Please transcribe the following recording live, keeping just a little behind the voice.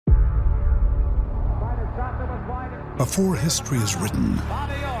Before history is written,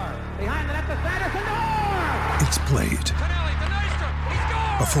 it's played.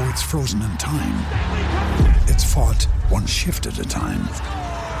 Before it's frozen in time, it's fought one shift at a time.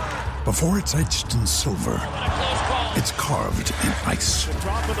 Before it's etched in silver, it's carved in ice.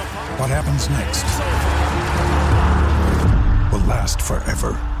 What happens next will last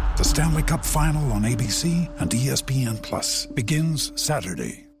forever. The Stanley Cup Final on ABC and ESPN Plus begins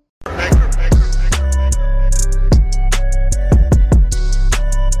Saturday.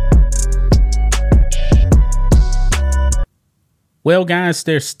 Well, guys,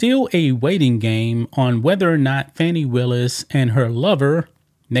 there's still a waiting game on whether or not Fani Willis and her lover,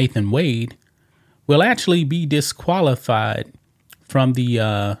 Nathan Wade, will actually be disqualified from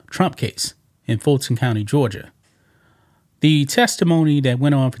the Trump case in Fulton County, Georgia. The testimony that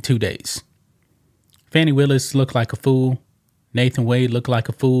went on for 2 days. Fani Willis looked like a fool. Nathan Wade looked like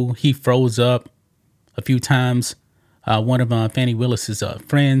a fool. He froze up a few times. One of Fani Willis's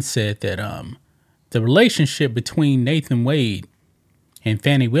friends said that the relationship between Nathan Wade and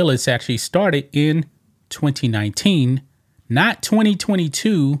Fani Willis actually started in 2019, not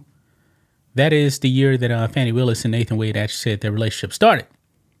 2022. That is the year that Fani Willis and Nathan Wade actually said their relationship started.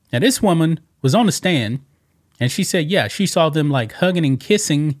 Now, this woman was on the stand, and she said, yeah, she saw them like hugging and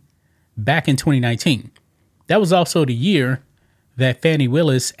kissing back in 2019. That was also the year that Fani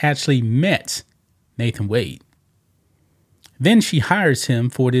Willis actually met Nathan Wade. Then she hires him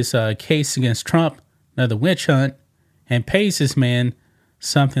for this case against Trump, another witch hunt, and pays this man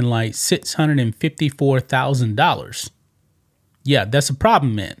something like $654,000. Yeah, that's a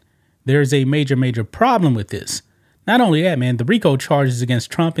problem, man. There's a major, major problem with this. Not only that, man, the RICO charges against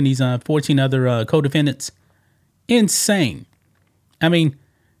Trump and these 14 other co-defendants, insane. I mean,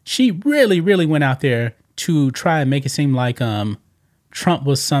 she really, really went out there to try and make it seem like Trump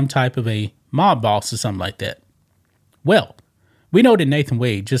was some type of a mob boss or something like that. Well, we know that Nathan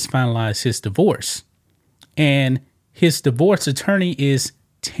Wade just finalized his divorce, and his divorce attorney is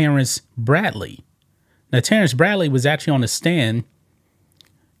Terrence Bradley. Now, Terrence Bradley was actually on the stand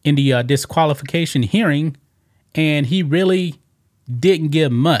in the disqualification hearing, and he really didn't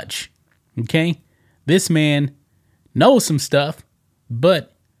give much. Okay? This man knows some stuff,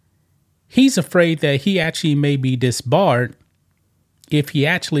 but he's afraid that he actually may be disbarred if he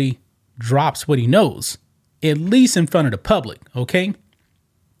actually drops what he knows, at least in front of the public. Okay?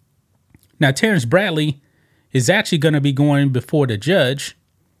 Now, Terrence Bradley is actually going to be going before the judge,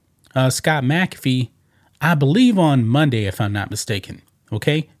 Scott McAfee, I believe on Monday, if I'm not mistaken.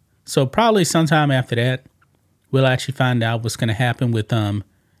 Okay? So probably sometime after that, we'll actually find out what's going to happen with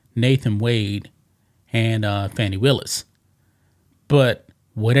Nathan Wade and Fani Willis. But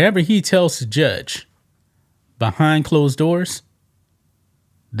whatever he tells the judge behind closed doors,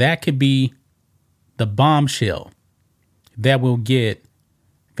 that could be the bombshell that will get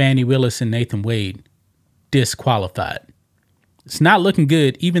Fani Willis and Nathan Wade disqualified. It's not looking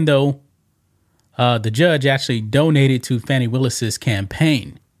good, even though the judge actually donated to Fani Willis's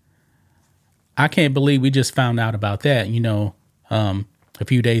campaign. I can't believe we just found out about that, a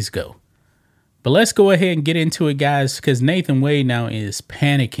few days ago. But let's go ahead and get into it, guys, because Nathan Wade now is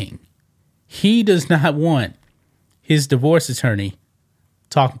panicking. He does not want his divorce attorney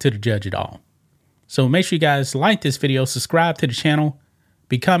talking to the judge at all. So make sure you guys like this video, subscribe to the channel,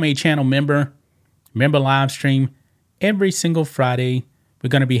 become a channel member. Remember, live stream every single Friday. We're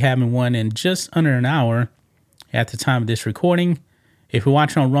going to be having one in just under an hour at the time of this recording. If you're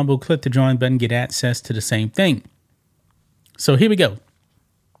watching on Rumble, click the join button, get access to the same thing. So here we go.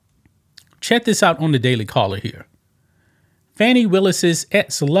 Check this out on the Daily Caller here. Fani Willis's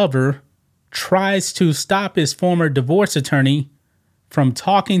ex-lover tries to stop his former divorce attorney from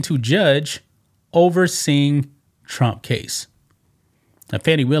talking to judge overseeing Trump case. Now,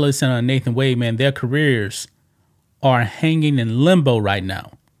 Fani Willis and Nathan Wade, man, their careers are hanging in limbo right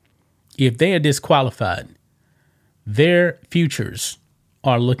now. If they are disqualified, their futures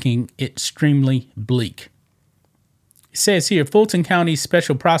are looking extremely bleak. It says here, Fulton County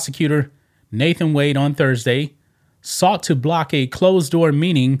Special Prosecutor Nathan Wade on Thursday sought to block a closed-door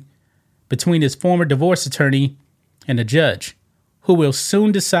meeting between his former divorce attorney and the judge, who will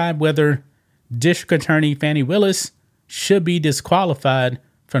soon decide whether District Attorney Fani Willis should be disqualified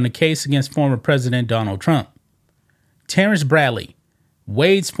from the case against former President Donald Trump. Terrence Bradley,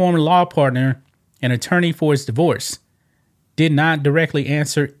 Wade's former law partner and attorney for his divorce, did not directly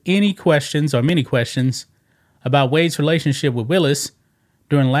answer any questions or many questions about Wade's relationship with Willis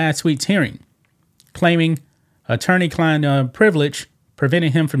during last week's hearing, claiming attorney-client privilege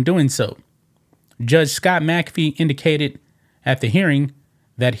prevented him from doing so. Judge Scott McAfee indicated at the hearing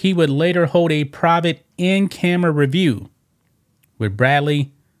that he would later hold a private in-camera review with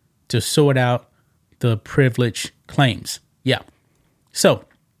Bradley to sort out the privilege claims. Yeah. So,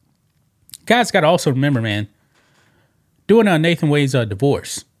 guys got to also remember, man, during Nathan Wade's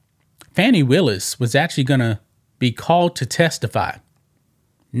divorce, Fani Willis was actually going to be called to testify.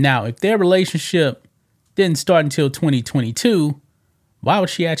 Now, if their relationship didn't start until 2022, why would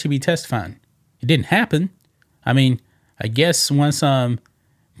she actually be testifying? It didn't happen. I mean, I guess once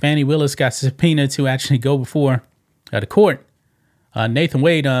Fani Willis got subpoenaed to actually go before the court, Nathan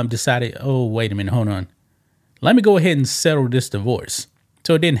Wade decided, oh, wait a minute, hold on. Let me go ahead and settle this divorce.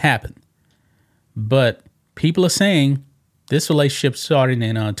 So it didn't happen. But people are saying this relationship started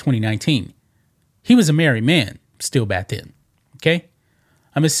in 2019. He was a married man still back then. Okay?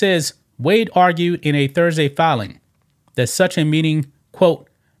 It says, Wade argued in a Thursday filing that such a meeting, quote,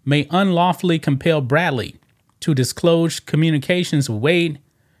 may unlawfully compel Bradley to disclose communications with Wade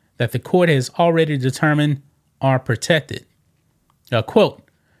that the court has already determined are protected. Quote,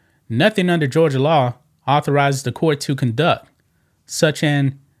 nothing under Georgia law authorizes the court to conduct such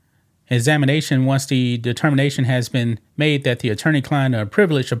an examination once the determination has been made that the attorney-client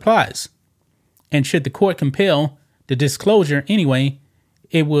privilege applies. And should the court compel the disclosure anyway,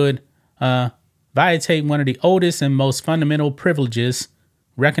 it would violate one of the oldest and most fundamental privileges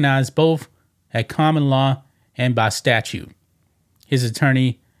recognized both at common law and by statute. His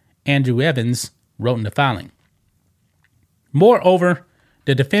attorney, Andrew Evans, wrote in the filing. Moreover,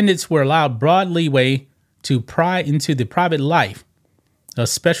 the defendants were allowed broad leeway to pry into the private life of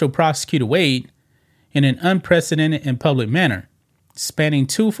Special Prosecutor Wade in an unprecedented and public manner, spanning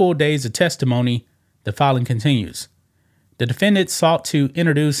 2 full days of testimony. The filing continues. The defendants sought to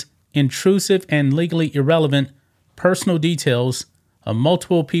introduce intrusive and legally irrelevant personal details of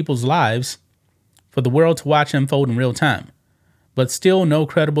multiple people's lives for the world to watch unfold in real time, but still no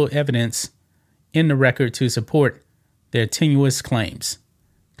credible evidence in the record to support their tenuous claims.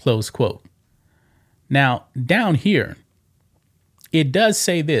 Close quote. Now, down here, it does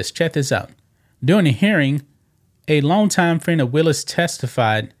say this. Check this out. During the hearing, a longtime friend of Willis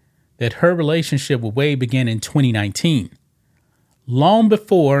testified that her relationship with Wade began in 2019, long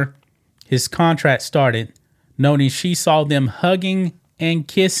before his contract started, noting she saw them hugging and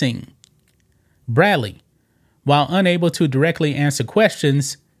kissing. Bradley, while unable to directly answer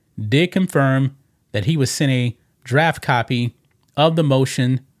questions, did confirm that he was sent a draft copy of the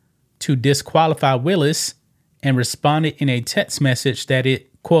motion to disqualify Willis and responded in a text message that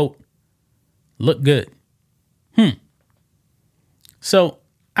it, quote, looked good. So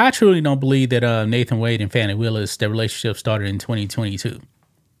I truly don't believe that Nathan Wade and Fani Willis, their relationship started in 2022.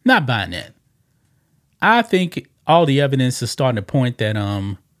 Not buying that. I think all the evidence is starting to point that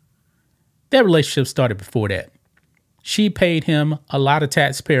their relationship started before that. She paid him a lot of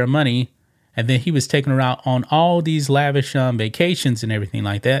taxpayer money, and then he was taking her out on all these lavish vacations and everything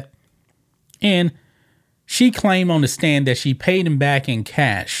like that. And she claimed on the stand that she paid him back in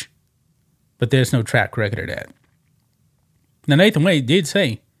cash, but there's no track record of that. Now, Nathan Wade did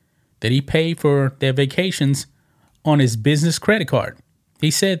say that he paid for their vacations on his business credit card. He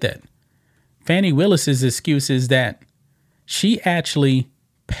said that. Fani Willis's excuse is that she actually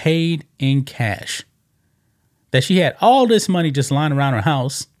paid in cash. That she had all this money just lying around her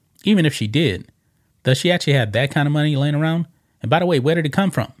house, even if she did. Does she actually have that kind of money laying around? And by the way, where did it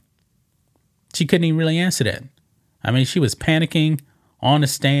come from? She couldn't even really answer that. I mean, she was panicking on the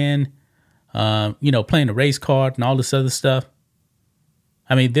stand, playing the race card and all this other stuff.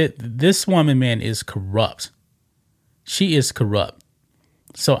 I mean, this woman, man, is corrupt. She is corrupt.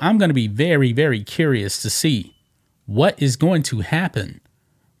 So I'm going to be very, very curious to see what is going to happen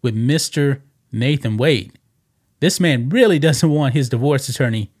with Mr. Nathan Wade. This man really doesn't want his divorce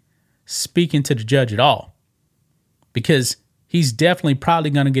attorney speaking to the judge at all, because he's definitely probably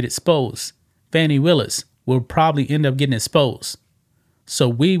going to get exposed. Fani Willis will probably end up getting exposed. So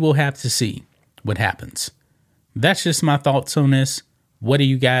we will have to see what happens. That's just my thoughts on this. What do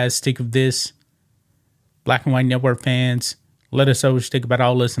you guys think of this? Black and White Network fans, let us know what you think about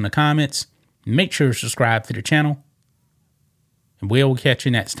all this in the comments. Make sure to subscribe to the channel, and we'll catch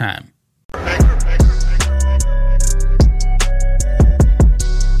you next time.